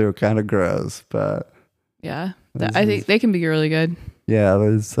always thought they were kind of gross, but... Yeah. I think they can be really good. Yeah,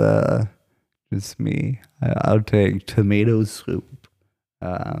 there's just me. I'll take tomato soup.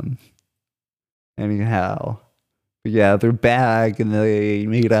 Anyhow. But yeah, they're back and they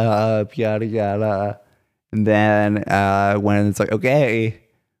meet up, yada, yada. And then when it's like, okay,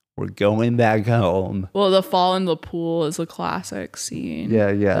 we're going back home. Well, the fall in the pool is a classic scene.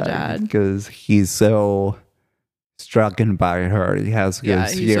 Yeah. The dad. Because he's so... struck by her. He has to go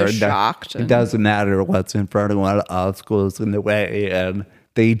see her. He's so shocked. It doesn't matter what's in front of him, what obstacles in the way. And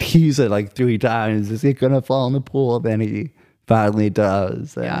they tease it like 3 times. Is he going to fall in the pool? Then he finally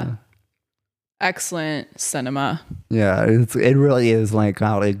does. Yeah. Excellent cinema. Yeah, it really is an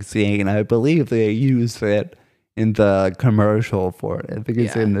iconic scene. I believe they used it in the commercial for it. I think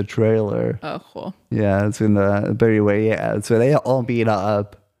it's in the trailer. Oh, cool. Yeah, it's in the very way. Yeah, so they all meet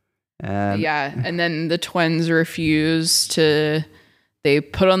up. And then the twins they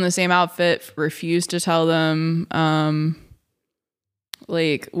put on the same outfit, refuse to tell them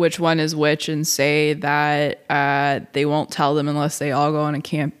like which one is which, and say that they won't tell them unless they all go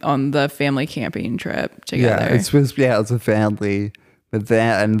on the family camping trip together. Yeah, it's a family, but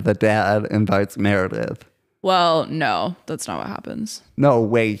then the dad invites Meredith. Well, no, that's not what happens. No,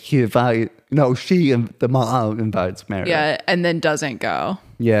 wait, the mom invites Meredith. Yeah, and then doesn't go.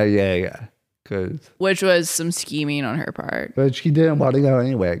 Yeah. Which was some scheming on her part. But she didn't want to go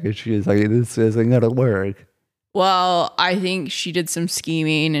anyway because she was like, this isn't going to work. Well, I think she did some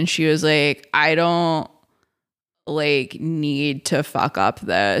scheming and she was like, I don't need to fuck up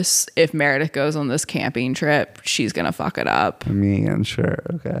this. If Meredith goes on this camping trip, she's going to fuck it up. I mean, sure.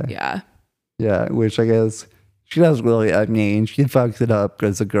 Okay. Yeah. Yeah, which I guess she doesn't really, she fucks it up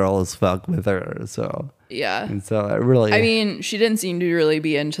because the girls fuck with her, so. Yeah. And so it really. I mean, she didn't seem to really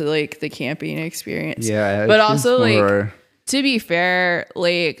be into the camping experience. Yeah. But also to be fair,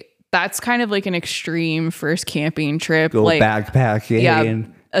 that's kind of an extreme first camping trip. Go backpacking. Yeah.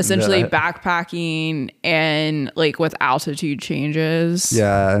 Essentially backpacking and with altitude changes.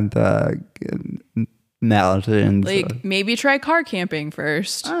 Yeah. And mountains. Like maybe try car camping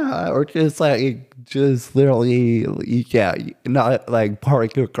first. Or just literally, yeah, not like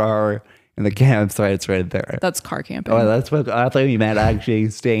park your car and the campsite's right there. That's car camping. Oh, that's what I thought you meant, actually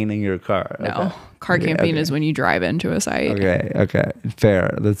staying in your car. No, Okay. car camping okay. is when you drive into a site. Okay,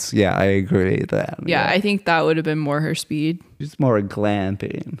 fair. That's, yeah, I agree with that. Yeah, I think that would have been more her speed. It's more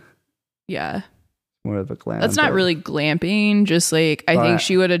glamping. Yeah. More of a glamp. That's not really glamping. Just like, I think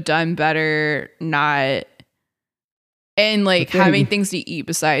she would have done better not, and like having things to eat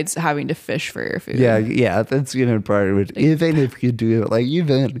besides having to fish for your food. Yeah, that's even part of it. Even if you do, like,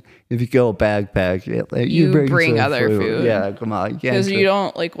 even if you go backpacking, like, you bring other food. Yeah, come on. Because you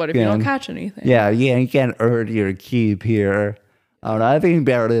don't, like, what if you don't catch anything? Yeah, you can't earn your keep here. I don't know. I think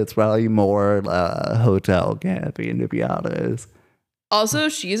it's probably more hotel camping, to be honest. Also,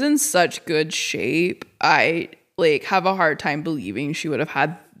 she's in such good shape. I like have a hard time believing she would have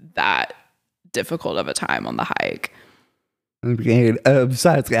had that difficult of a time on the hike.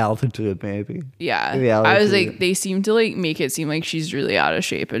 Besides altitude, maybe. Yeah. Altitude. I was like, they seem to like make it seem like she's really out of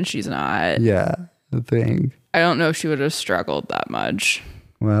shape and she's not. Yeah, I think. I don't know if she would have struggled that much.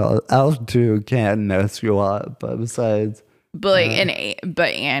 Well, altitude can mess you up, but besides. But like,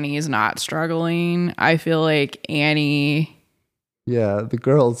 but Annie's not struggling. I feel like Annie. Yeah, the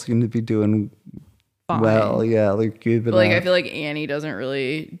girls seem to be doing fine. Well. Yeah, like keeping. But like, I feel like Annie doesn't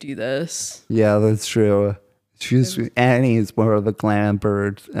really do this. Yeah, that's true. Annie is more of a glam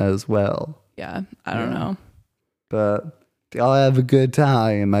bird as well. Yeah, I don't know. But they all have a good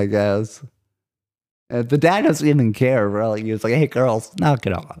time, I guess. And the dad doesn't even care, really. He's like, "Hey, girls, knock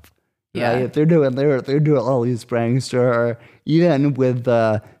it off." Yeah, right? They're doing all these pranks to her, even with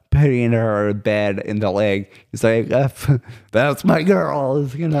putting her in bed in the lake. He's like, "That's my girl,"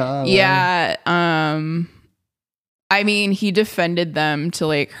 you know. Yeah. I mean, he defended them to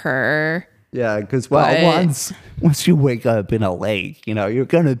like her. Yeah, because once you wake up in a lake, you know, you're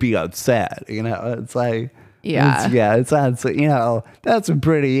gonna be upset. You know, it's like. It sounds, you know, that's a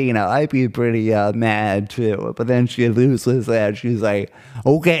pretty, you know, I'd be pretty mad too. But then she loses that. She's like,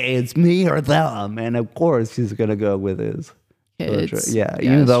 okay, it's me or them. And of course, he's going to go with his kids. Yeah,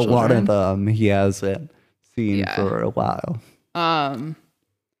 even though one of them he hasn't seen for a while.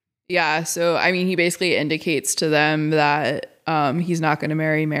 Yeah, so, I mean, he basically indicates to them that he's not going to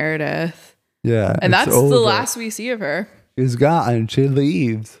marry Meredith. Yeah. And that's the last we see of her. She's gone. She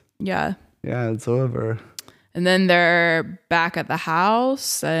leaves. Yeah. Yeah, it's over. And then they're back at the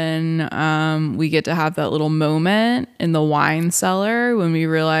house and we get to have that little moment in the wine cellar when we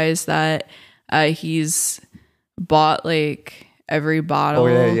realize that he's bought like every bottle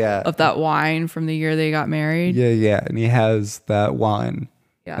of that wine from the year they got married. Yeah. And he has that wine.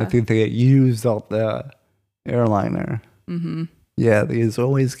 Yeah. I think they get used off the airliner. Mm-hmm. Yeah, he's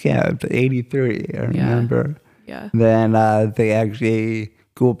always kept 83, I remember. Yeah. Then they actually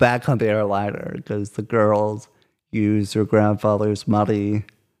go back on the airliner because the girls use their grandfather's money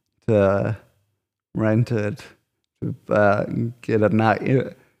to rent it to get a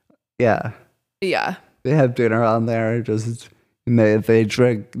night. Yeah. They have dinner on there. Just they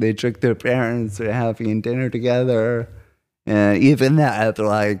trick their parents. They're having dinner together, and even that,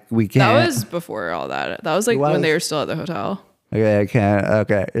 like, we can't. That was before all that. That was like when they were still at the hotel. Okay, I can't.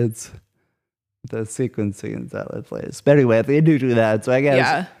 Okay, it's. The sequencing is out of place. But anyway, they do that. So I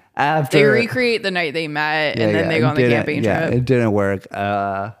guess after they recreate the night they met and then they go on the camping trip. Yeah, it didn't work.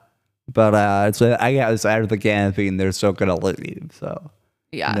 But so I guess after the camping, they're still gonna leave. So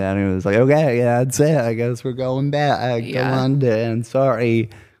and then it was like, okay, that's it. I guess we're going back to London. Sorry,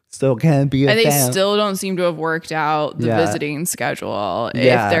 still can't be. And they still don't seem to have worked out the visiting schedule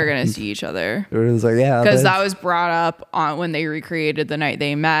if they're gonna see each other. It was like, because that was brought up on when they recreated the night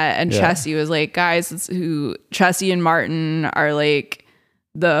they met, and Chessie was like, guys, Chessie and Martin are like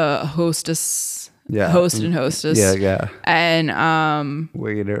the host and hostess. And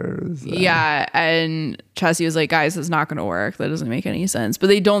waiters. And Chessie was like, guys, it's not gonna work. That doesn't make any sense. But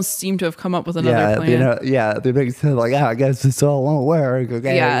they don't seem to have come up with another plan. They make sense like, I guess this all won't work.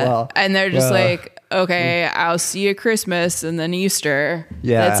 Okay. And they're just like, okay, I'll see you Christmas and then Easter.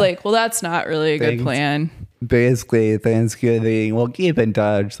 It's like, well, that's not really a good plan. Basically, Thanksgiving, we'll keep in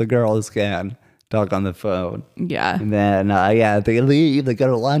touch. The girls can talk on the phone. Yeah. And then they leave, they go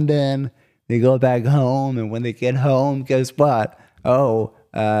to London. They go back home, and when they get home, guess what? Oh,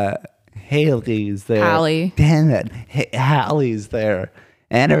 Haley's there. Hallie. Damn it. Hallie's there.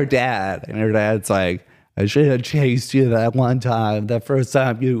 And her dad. And her dad's like, I should have chased you that one time, that first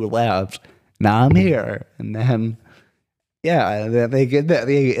time you left. Now I'm here. And then, they get that. And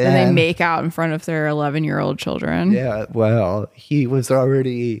they make out in front of their 11-year-old children. Yeah, well, he was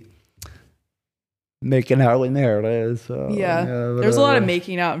already making out with Meredith. So, There's a lot of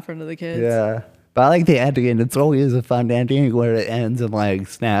making out in front of the kids. Yeah. But I like the ending. It's always a fun ending where it ends in like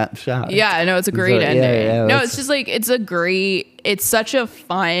snapshot. Yeah, no, it's a great ending. Yeah, no, it's just like it's such a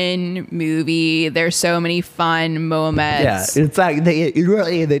fun movie. There's so many fun moments. Yeah, it's like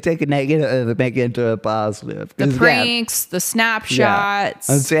they take a negative and make it into a positive. The pranks, the snapshots.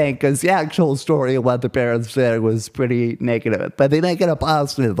 I'm saying because the actual story of what the parents said was pretty negative, but they make it a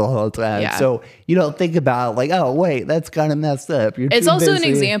positive the whole time. Yeah. So you don't think about like, oh wait, that's kind of messed up. It's also an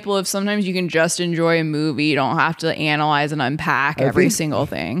example of sometimes you can just enjoy a movie. You don't have to analyze and unpack every single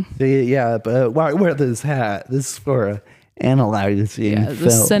thing. Yeah, but why wear this hat? This is for analyzing the film,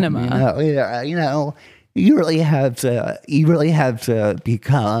 cinema. You really have to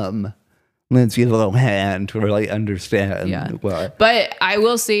become Lindsay Lohan to really understand what. But I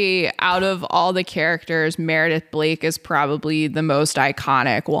will say, out of all the characters, Meredith Blake is probably the most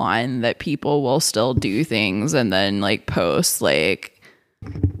iconic one that people will still do things and then like post like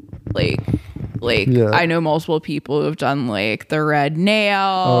I know multiple people who have done like the red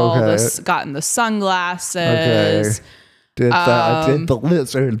nail, gotten the sunglasses. Okay. Did the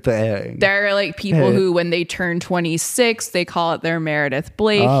lizard thing. There are like people who, when they turn 26, they call it their Meredith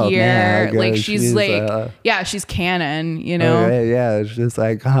Blake year. Man, like she's she's canon, you know? Yeah, it's just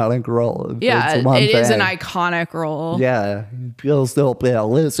iconic role. Yeah, it is an iconic role. Yeah, people still put a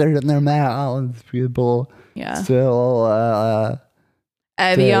lizard in their mouths. People still...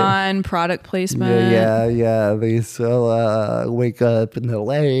 Evian product placement. Yeah. They still wake up in the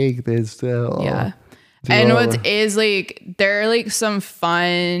lake. They still... And what is like, there are like some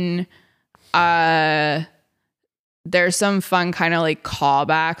fun, there's some fun kind of like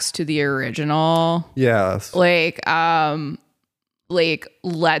callbacks to the original. Yes. Like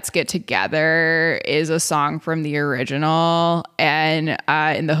Let's Get Together is a song from the original. And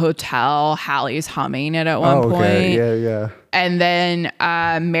in the hotel, Hallie's humming it at one point. Yeah. And then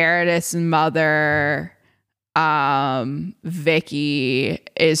Meredith's mother... Vicky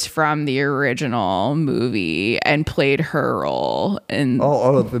is from the original movie and played her role in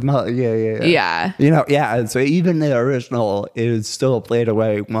yeah. So even the original is still played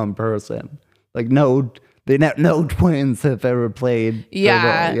by one person. Like no twins have ever played.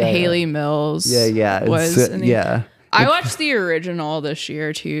 Haley Mills. I watched the original this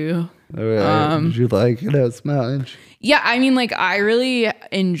year too. Did you like it as much? Yeah, I mean, like, I really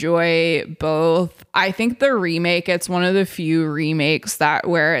enjoy both. I think the remake, it's one of the few remakes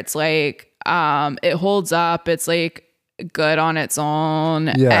where it's like, it holds up. It's like good on its own.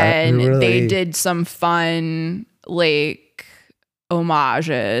 Yeah, and they did some fun, like,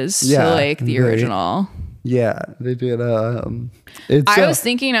 homages to like the original. Yeah, they did. I was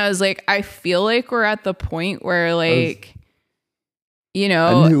thinking, I was like, I feel like we're at the point where like,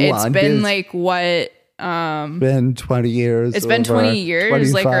 it's been like what? Been 20 years. It's been 20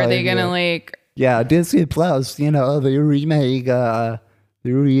 years. Like, are they gonna like? Yeah, Disney Plus. They remake.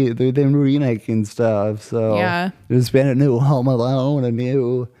 They've been remaking stuff. So there's been a new Home Alone, a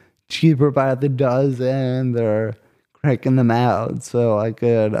new Cheaper by the Dozen. They're cranking them out. So I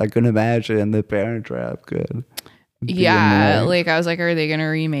could imagine the Parent Trap could. Like I was like, are they gonna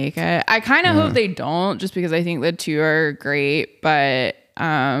remake it? I kind of hope they don't, just because I think the two are great, but.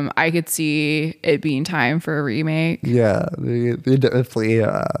 I could see it being time for a remake. Yeah, they definitely,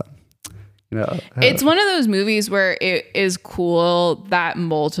 it's one of those movies where it is cool that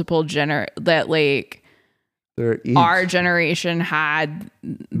our generation had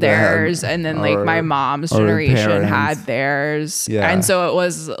theirs, and then like my mom's generation had theirs. Yeah. And so it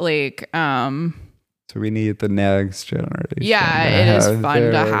was like, so we need the next generation. Yeah, it is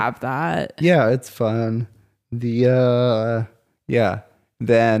fun to have that. Yeah, it's fun.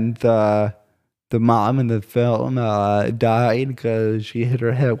 Then the mom in the film died because she hit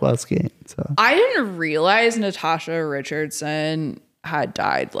her head while skiing. So I didn't realize Natasha Richardson had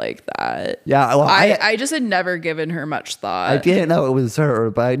died like that. Yeah, well, I just had never given her much thought. I didn't know it was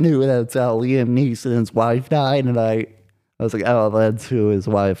her, but I knew that's how Liam Neeson's wife died, and I was like, oh, that's who his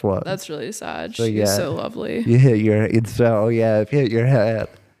wife was. That's really sad. She's so lovely. You hit your head. So yeah, if you hit your head,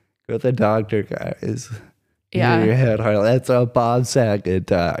 go to the doctor, guys. Yeah. Your head hard. That's how Bob Saget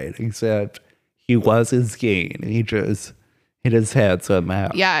died, except he wasn't skiing. He just hit his head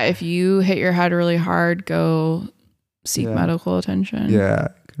somehow. Yeah, if you hit your head really hard, go seek medical attention. Yeah,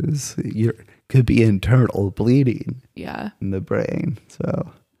 because you could be internal bleeding. Yeah. In the brain. So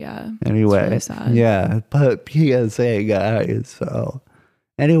yeah. Anyway. Really sad. Yeah, but PSA guys. So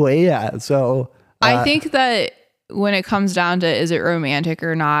anyway, yeah. So I think that when it comes down to is it romantic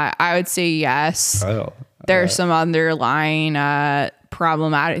or not, I would say yes. Oh. There's some underlying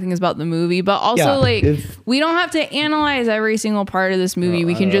problematic things about the movie, but also Yeah, like if- we don't have to analyze every single part of this movie.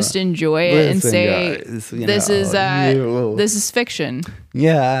 We can just enjoy it and listen, say guys, you this know, this is fiction.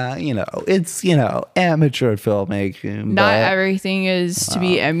 Yeah, it's amateur filmmaking. Not but, everything is to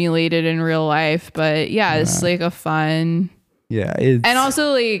be emulated in real life, but yeah, it's like a fun. yeah, it's And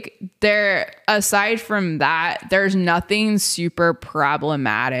also, like, aside from that, there's nothing super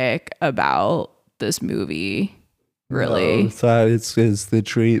problematic about this movie, really. So it's the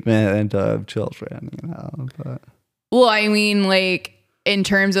treatment of children, but Well, I mean, like, in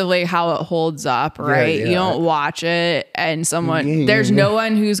terms of like how it holds up, right? yeah. You don't watch it and there's no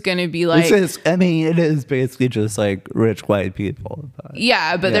one who's gonna be like, it is basically just like rich white people. But,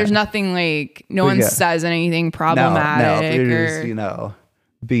 yeah, but there's nothing like, no one yeah. says anything no, problematic there's, or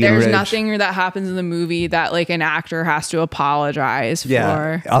being there's rich. nothing that happens in the movie that like an actor has to apologize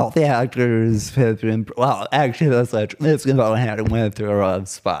for. All the actors have been, well, actually, that's going hand and went through a rough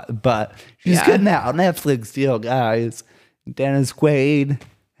spot, but she's good now. Netflix deal, guys. Dennis Quaid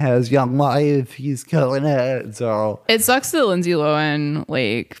has young wife. He's killing it. So It sucks that Lindsay Lohan,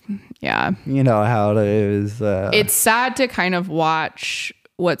 like, yeah. you know how it is. It's sad to kind of watch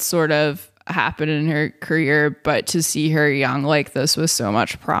what sort of happened in her career, but to see her young like this with so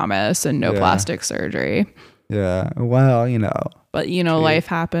much promise and no plastic surgery. Yeah. Well, But, life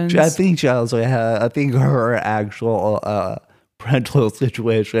happens. I think she also had, I think her actual parental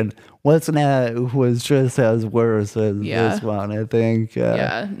situation was just as worse as this one, I think.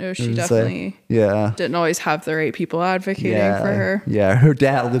 Yeah, no, she it's definitely didn't always have the right people advocating for her. Yeah, her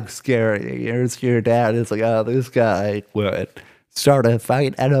dad looks scary. Your dad is like, oh, this guy would start a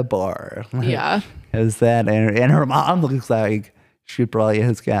fight at a bar. Yeah. Is that, and her mom looks like she probably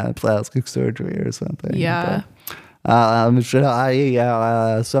has gotten plastic surgery or something. Yeah. Should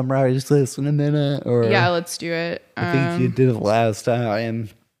I summarize this in a minute? Or Yeah, let's do it. I think you did it last time.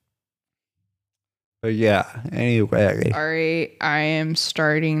 But yeah, anyway. All right, I am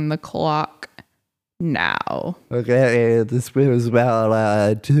starting the clock now. Okay, this was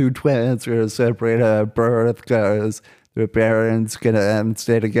about two twins who are separated at birth because their parents gonna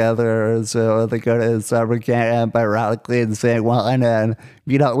stay together, so they go to summer camp, ironically the same one, and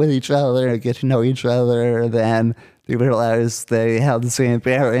meet up with each other, get to know each other, and then they realize they have the same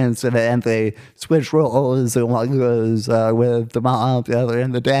parents, and then they switch roles, and one goes with the mom, the other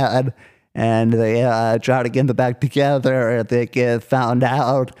and the dad, and they try to get them back together, and they get found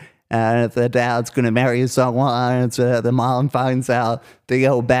out, and the dad's going to marry someone, so the mom finds out, they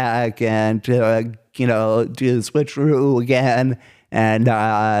go back and, do the switcheroo again, and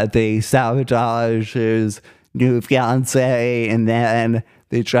they sabotage his new fiance, and then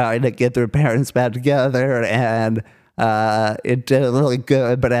they try to get their parents back together, and it did really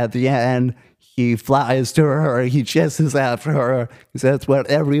good, but at the end, he flies to her, he chases after her, because that's what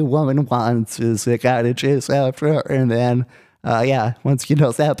every woman wants, is a guy to chase after her, and then, once he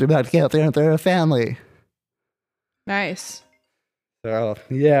knows that, they're about to get there, and they're a family. Nice. So,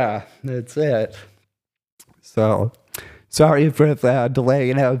 yeah, that's it. So, sorry for the delay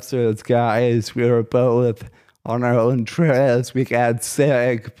in episodes, guys. We were both on our own trips. We got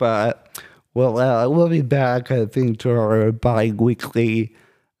sick, but we'll be back, I think, to our bi-weekly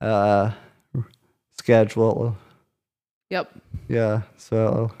schedule. Yep. Yeah,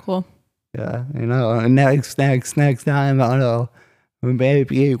 so, Cool. yeah, next time, I don't know,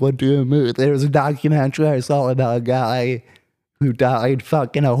 maybe we'll do a movie. There's a documentary I saw about a guy who died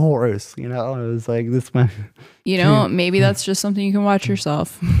fucking a horse, it was like, this man. Maybe that's just something you can watch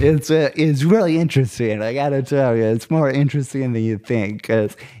yourself. It's really interesting, I gotta tell you. It's more interesting than you think,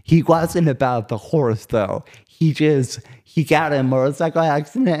 because he wasn't about the horse, though. He got in a motorcycle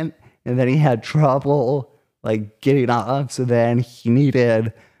accident, and then he had trouble, like, getting off, so then he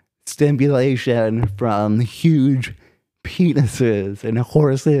needed stimulation from huge penises, and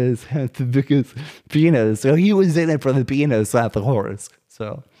horses have the biggest penis, so he was in it for the penis, not the horse.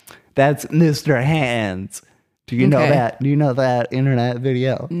 So that's Mr. Hands. Do you know that? Do you know that internet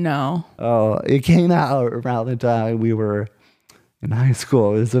video? No. Oh, it came out around the time we were in high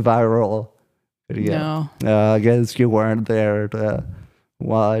school. It was a viral video. No. I guess you weren't there to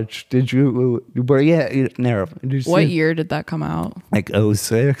watch. Did you? Were you? Never. What year did that come out? Like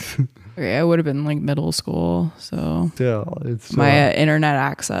 06. Okay, I would have been like middle school, so It's my internet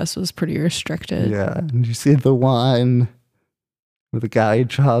access was pretty restricted. Yeah. Did you see the one where the guy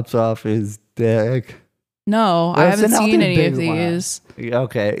chops off his dick? No, I haven't seen any of these.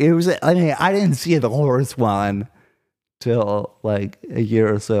 Okay, it was. I mean, I didn't see the horse one till like a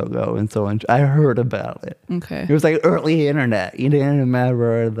year or so ago, and so I heard about it. Okay. It was like early internet. You didn't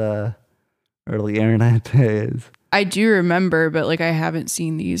remember the early internet days. I do remember, but like I haven't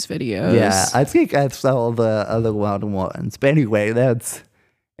seen these videos. Yeah, I think I saw the other ones. But anyway,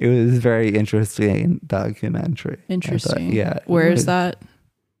 it was very interesting documentary. Interesting. Yeah. Where is that?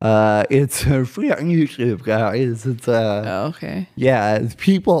 It's free on YouTube, guys. It's Oh, okay. yeah, it's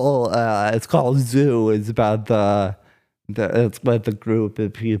people. It's called Zoo. It's about it's what the group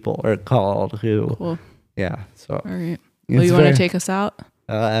of people are called. Who? Cool. Yeah. So. All right. Well, you want to take us out?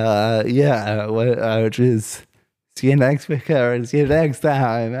 Yeah. Just see you next week or see you next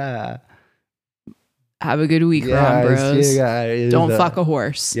time. Have a good week, Ron Bros. Don't fuck a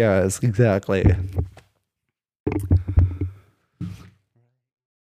horse. Yes, exactly.